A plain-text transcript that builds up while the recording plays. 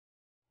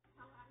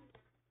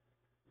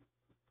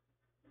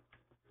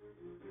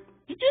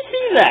Did you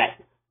see that?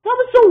 That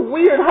was so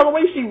weird how the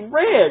way she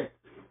ran.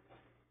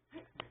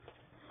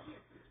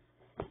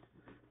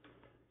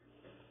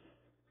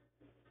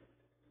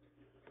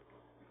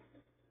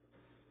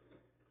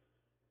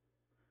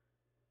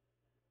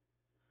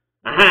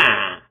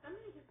 Aha!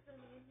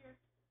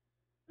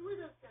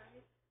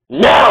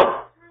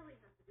 No!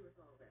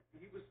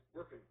 He was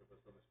working for the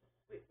summer.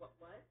 Wait, what?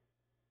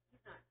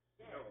 He's not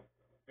dead. No,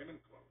 him and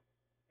Chloe.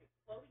 Hey,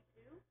 Chloe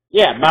too?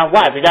 Yeah, my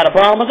wife. You got a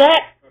problem with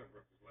that?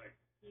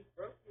 He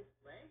broke his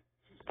leg?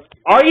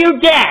 Are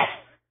you deaf?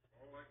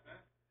 All like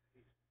that?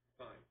 He's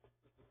fine.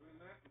 Between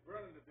that and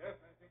burning to death,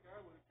 I think I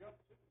would have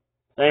jumped too.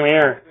 Same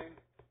here.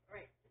 All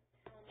right,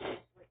 tell me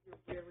what you're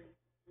really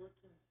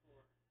looking for.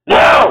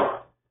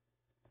 No!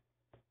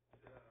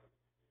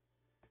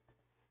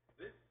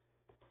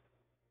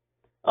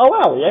 Oh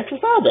wow, we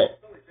actually found it.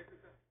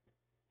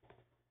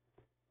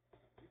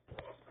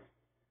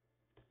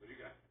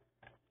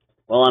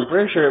 Well, I'm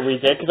pretty sure we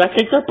did because I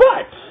kicked their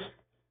butts.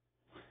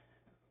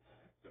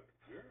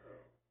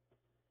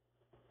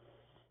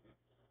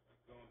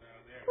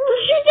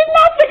 She did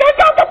not think I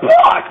got the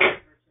book!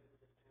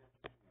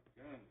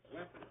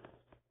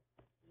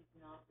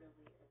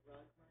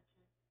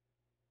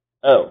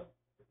 Oh.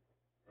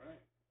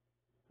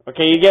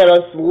 Okay, you get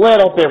a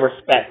little bit of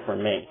respect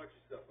from me.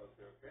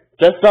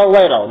 Just a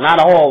little, not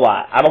a whole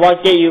lot. I don't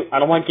want to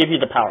give you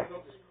the power.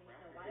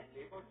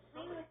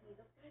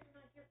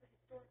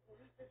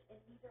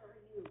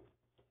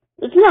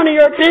 It's none of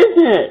your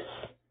business.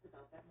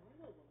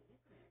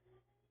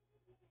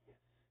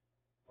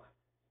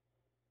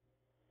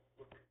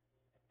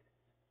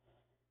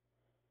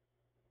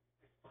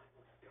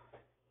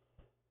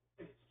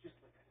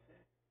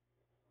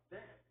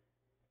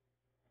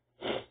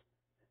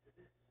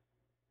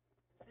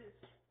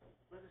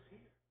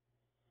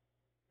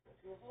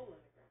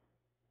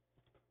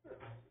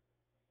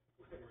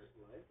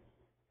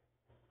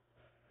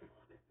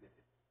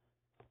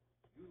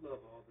 You love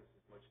all this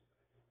as much as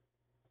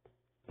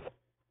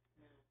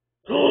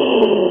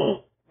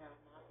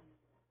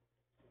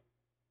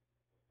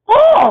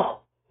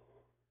Oh!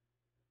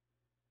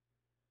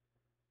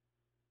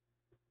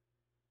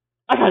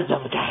 I gotta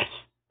tell the guys.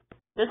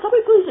 Can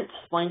somebody please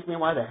explain to me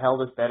why the hell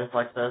this bed is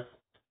like this?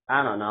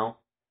 I don't know.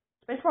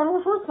 Space Runner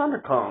was first Thunder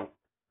Kong.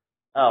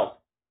 Oh.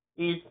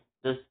 He's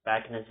just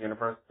back in his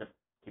universe, just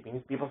keeping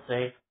his people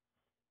safe.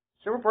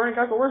 Super Burning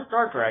got the worst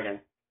Star Dragon.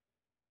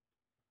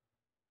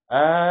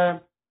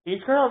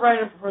 He's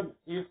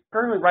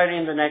currently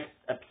writing the next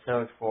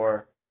episode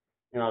for,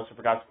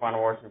 Super Gods Final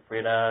Wars and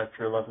Frida,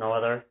 True Love No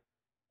Other.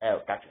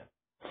 Oh, gotcha.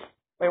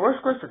 Wait,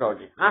 where's Crystal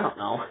Goji? I don't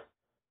know.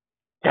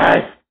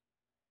 Guys!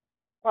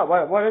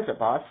 What is it,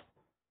 boss?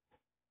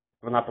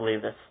 I will not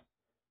believe this.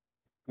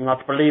 I will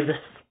not believe this.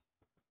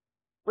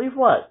 Believe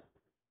what?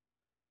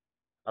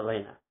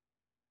 Elena.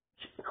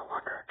 She's no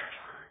longer a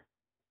treasure.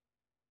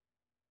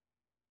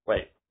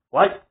 Wait,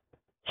 what?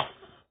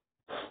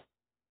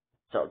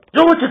 So,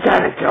 do what you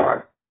can to kill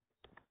her!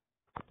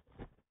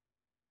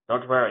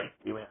 Don't worry,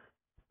 you will.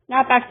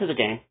 Now back to the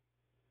game.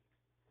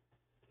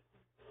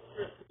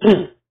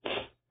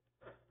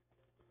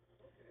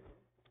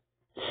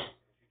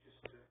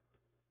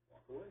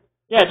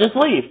 Yeah, just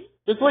leave.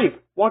 Just leave.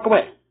 Walk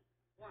away.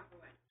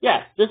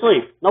 Yeah, just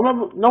leave. No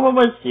one will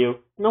miss you.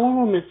 No one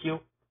will miss you.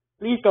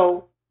 Please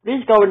go.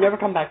 Please go and never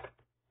come back.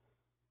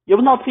 You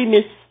will not be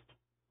missed.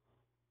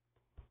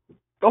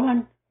 Go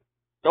on.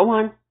 Go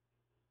on.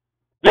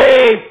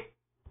 Leave!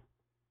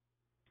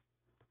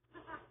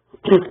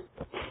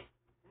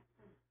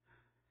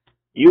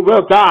 You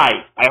will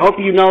die. I hope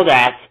you know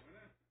that.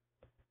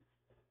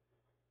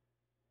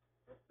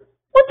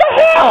 What the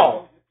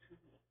hell?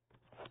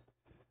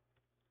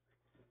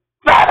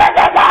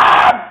 Favoritism!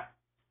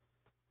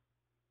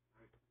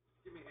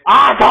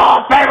 I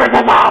call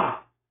favoritism!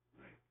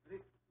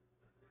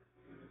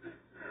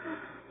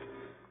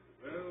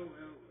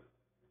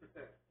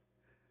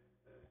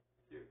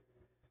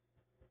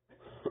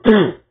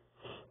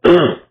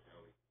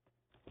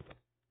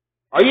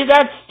 Are you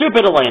that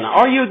stupid, Elena?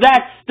 Are you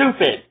that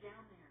stupid?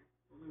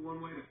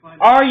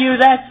 Are you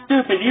that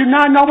stupid? You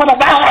not know what a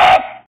well is?